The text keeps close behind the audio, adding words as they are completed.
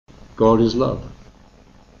God is love.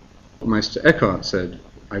 Meister Eckhart said,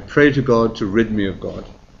 I pray to God to rid me of God.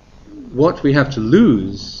 What we have to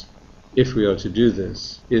lose, if we are to do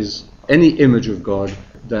this, is any image of God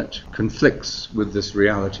that conflicts with this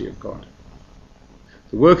reality of God.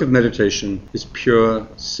 The work of meditation is pure,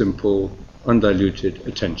 simple, undiluted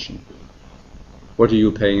attention. What are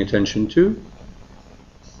you paying attention to?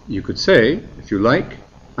 You could say, if you like,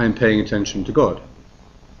 I'm paying attention to God.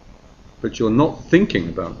 But you're not thinking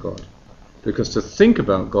about God, because to think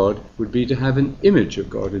about God would be to have an image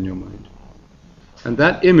of God in your mind. And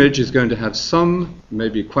that image is going to have some,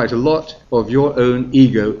 maybe quite a lot, of your own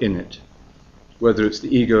ego in it. Whether it's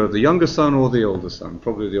the ego of the younger son or the older son,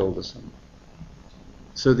 probably the older son.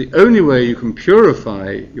 So the only way you can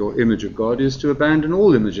purify your image of God is to abandon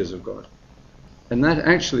all images of God. And that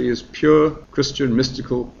actually is pure Christian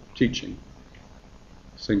mystical teaching.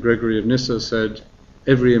 St. Gregory of Nyssa said,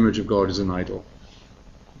 every image of God is an idol.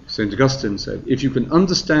 St. Augustine said, if you can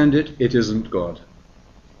understand it, it isn't God.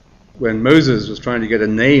 When Moses was trying to get a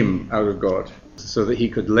name out of God so that he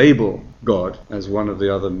could label God as one of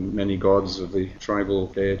the other many gods of the tribal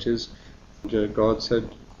deities, God said,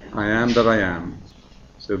 I am that I am.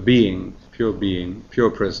 So being,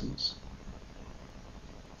 pure presence.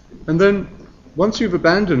 And then, once you've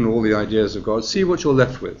abandoned all the ideas of God, see what you're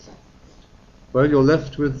left with. Well, you're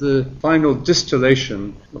left with the final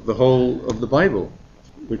distillation of the whole of the Bible,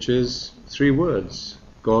 which is 3 words: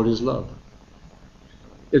 God is love.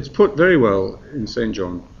 It's put very well in St.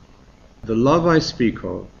 John. The love I speak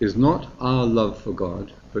of is not our love for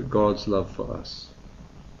God, but God's love for us.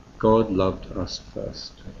 God loved us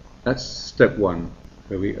first. That's step 1,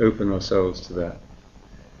 where we open ourselves to that.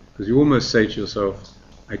 Because you almost say to yourself,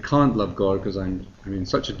 I can't love God because I'm in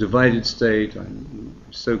such a divided state, I'm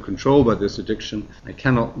so controlled by this addiction, I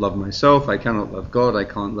cannot love myself, I cannot love God, I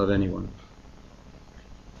can't love anyone.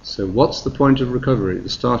 So what's the point of recovery, the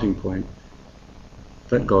starting point?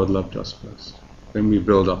 That God loved us first. Then we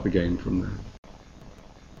build up again from there.